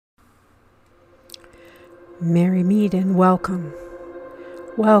Merry meet and welcome.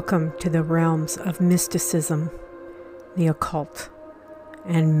 Welcome to the realms of mysticism, the occult,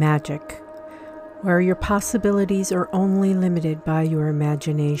 and magic, where your possibilities are only limited by your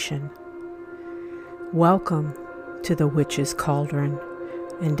imagination. Welcome to the witch's cauldron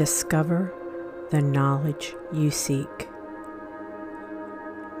and discover the knowledge you seek.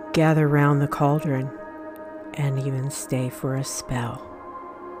 Gather round the cauldron and even stay for a spell.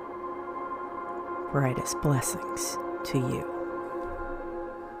 Brightest blessings to you.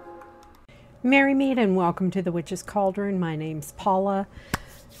 Merry meet and welcome to the Witch's Cauldron. My name's Paula.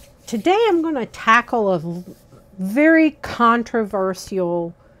 Today I'm going to tackle a very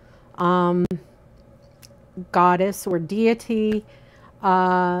controversial goddess or deity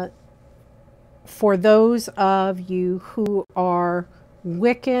for those of you who are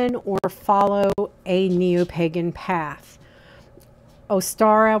Wiccan or follow a neo-pagan path.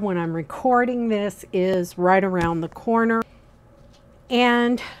 Ostara, when I'm recording this, is right around the corner,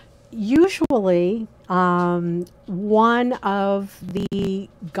 and usually one of the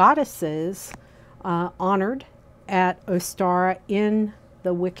goddesses honored at Ostara in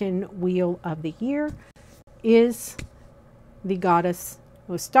the Wiccan Wheel of the Year is the Goddess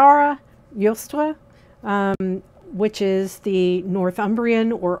Ostara, which is the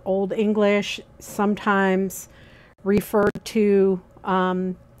Northumbrian or Old English, sometimes referred to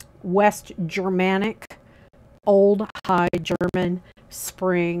West Germanic, Old High German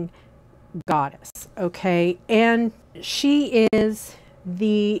spring goddess. Okay, and she is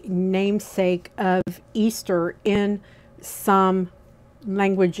the namesake of Easter in some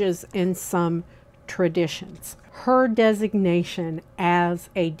languages and some traditions. Her designation as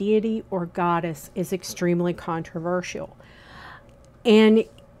a deity or goddess is extremely controversial. And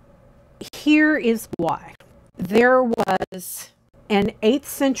here is why. There was an 8th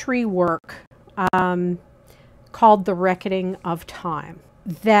century work called The Reckoning of Time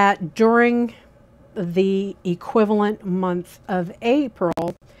that during the equivalent month of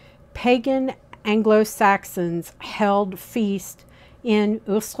April, pagan Anglo-Saxons held feast in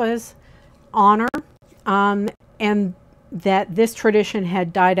Ustra's honor, and that this tradition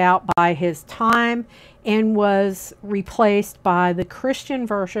had died out by his time and was replaced by the Christian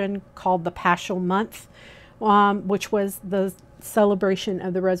version called the Paschal Month, which was the celebration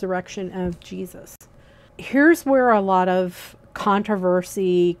of the resurrection of Jesus. Here's where a lot of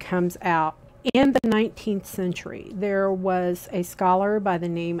controversy comes out. In the 19th century, there was a scholar by the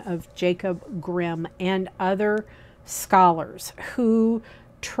name of Jacob Grimm and other scholars who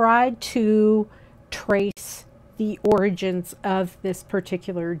tried to trace the origins of this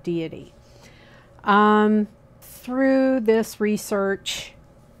particular deity. Through this research,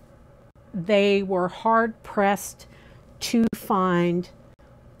 they were hard-pressed to find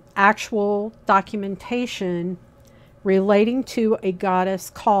actual documentation relating to a goddess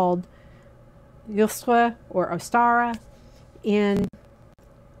called Ostara or Ostara in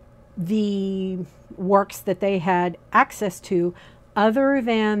the works that they had access to, other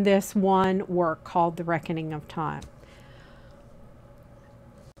than this one work called The Reckoning of Time.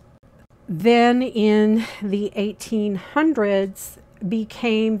 Then in the 1800s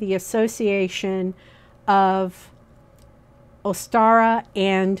became the association of Ostara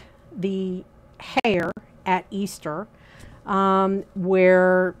and the hare at Easter,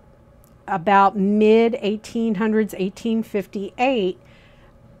 where about mid-1800s, 1858,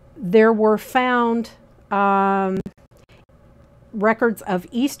 there were found records of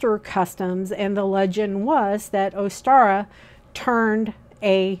Easter customs, and the legend was that Ostara turned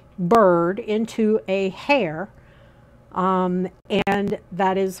a bird into a hare, and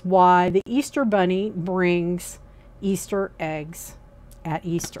that is why the Easter bunny brings Easter eggs at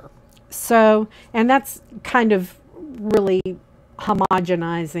Easter. So, and that's kind of really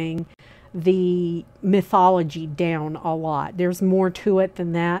homogenizing the mythology down a lot. There's more to it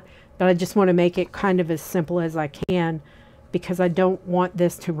than that, but I just want to make it kind of as simple as I can because I don't want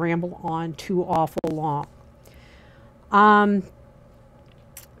this to ramble on too awful long.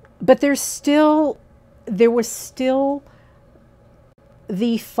 But there was still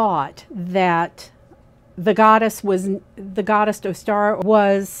the thought that the goddess Ostara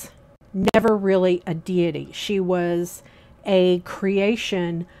was never really a deity. She was a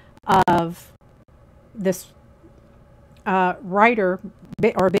creation of this writer,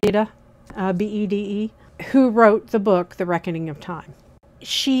 or Beda, B-E-D-E, who wrote the book, The Reckoning of Time.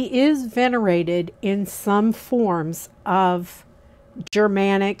 She is venerated in some forms of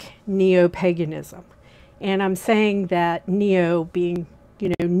Germanic neo-paganism. And I'm saying that neo being,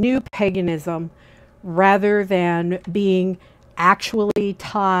 new paganism, rather than being actually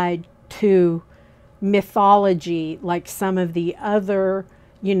tied to mythology like some of the other,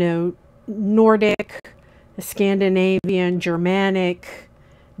 you know, Nordic, Scandinavian, Germanic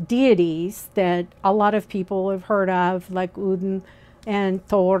deities that a lot of people have heard of, like Odin and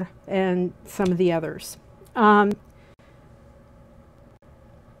Thor and some of the others.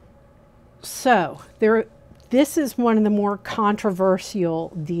 This is one of the more controversial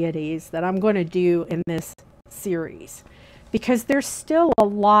deities that I'm going to do in this series, because there's still a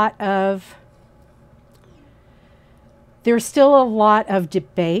lot of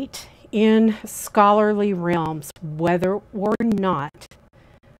debate in scholarly realms whether or not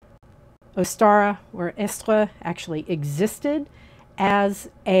Ostara or Estra actually existed as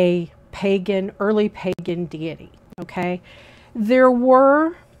a early pagan deity. Okay, there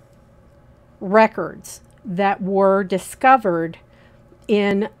were records that were discovered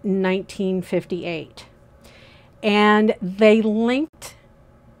in 1958, and they linked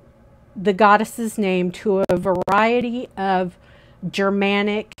the goddess's name to a variety of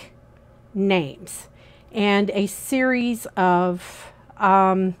Germanic names and a series of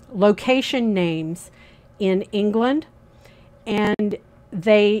location names in England, and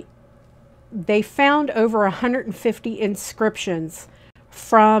they found over 150 inscriptions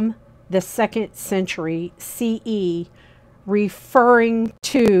from the 2nd century CE referring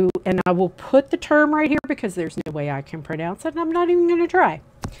to, and I will put the term right here because there's no way I can pronounce it, and I'm not even going to try.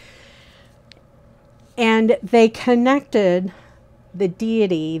 And they connected the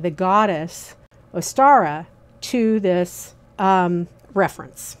deity, the goddess Ostara, to this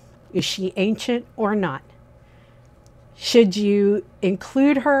reference. Is she ancient or not? Should you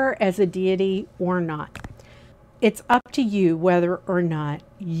include her as a deity or not? It's up to you whether or not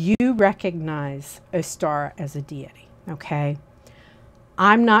you recognize Ostara as a deity, okay?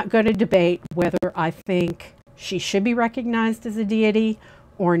 I'm not going to debate whether I think she should be recognized as a deity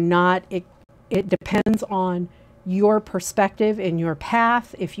or not. It depends on your perspective and your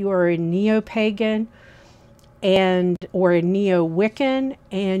path. If you are a neo-pagan or a neo-Wiccan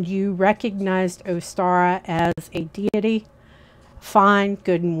and you recognized Ostara as a deity, fine,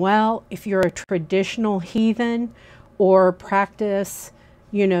 good and well. If you're a traditional heathen or practice,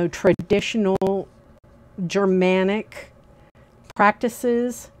 you know, traditional Germanic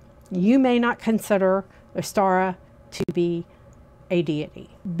practices, you may not consider Ostara to be a deity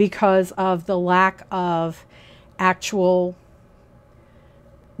because of the lack of actual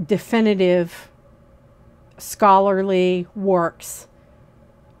definitive scholarly works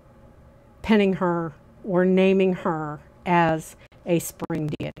pinning her or naming her as a spring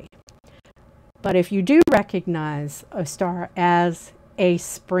deity. But if you do recognize Ostara as a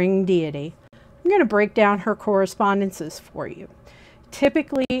spring deity, I'm going to break down her correspondences for you.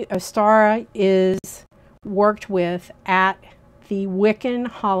 Typically, Ostara is worked with at the Wiccan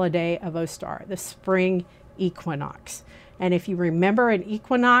holiday of Ostara, the spring equinox. And if you remember, an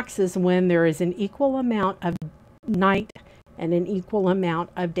equinox is when there is an equal amount of night and an equal amount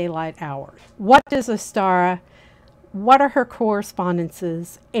of daylight hours. What does Ostara, what are her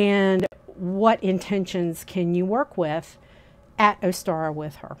correspondences, and what intentions can you work with at Ostara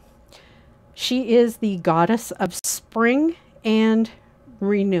with her? She is the goddess of spring and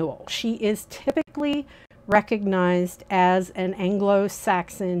renewal. She is typically recognized as an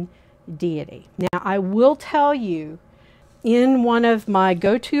Anglo-Saxon deity. Now, I will tell you, in one of my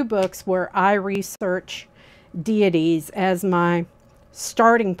go-to books where I research deities as my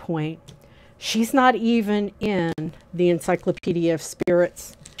starting point, she's not even in the Encyclopedia of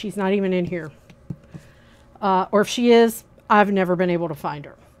Spirits. She's not even in here. Or if she is, I've never been able to find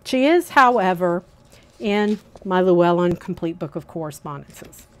her. She is, however, in my Llewellyn Complete Book of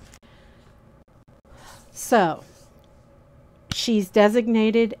Correspondences. So, she's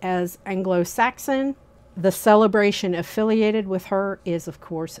designated as Anglo-Saxon. The celebration affiliated with her is, of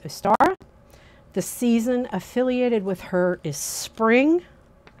course, Ostara. The season affiliated with her is spring.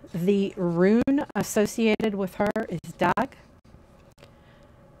 The rune associated with her is Dag.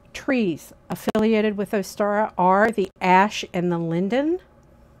 Trees affiliated with Ostara are the ash and the linden.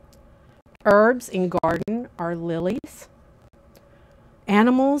 Herbs in garden are lilies.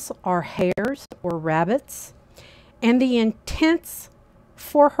 Animals are hares or rabbits. And the intents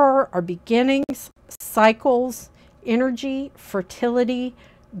for her are beginnings, cycles, energy, fertility,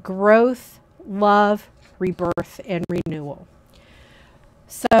 growth, love, rebirth, and renewal.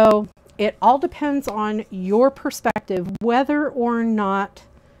 So it all depends on your perspective whether or not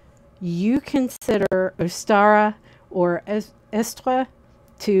you consider Ostara or Estra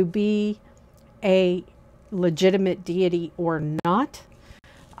to be a legitimate deity or not.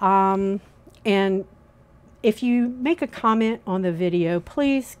 And if you make a comment on the video,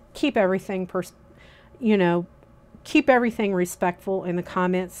 please keep everything you know, keep everything respectful in the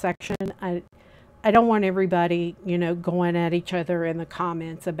comments section. I don't want everybody, you know, going at each other in the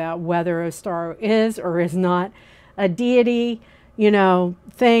comments about whether Ostara is or is not a deity. You know,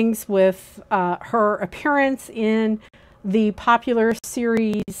 things with her appearance in the popular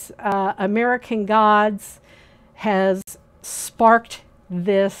series American Gods has sparked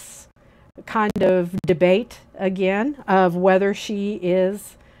this kind of debate again of whether she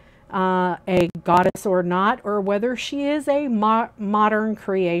is a goddess or not, or whether she is a modern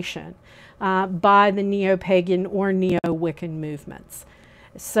creation by the neo-pagan or neo-Wiccan movements.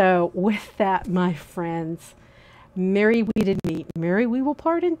 So with that, my friends, merry we did meet, merry we will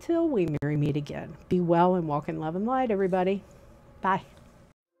part until we merry meet again. Be well and walk in love and light, everybody. Bye.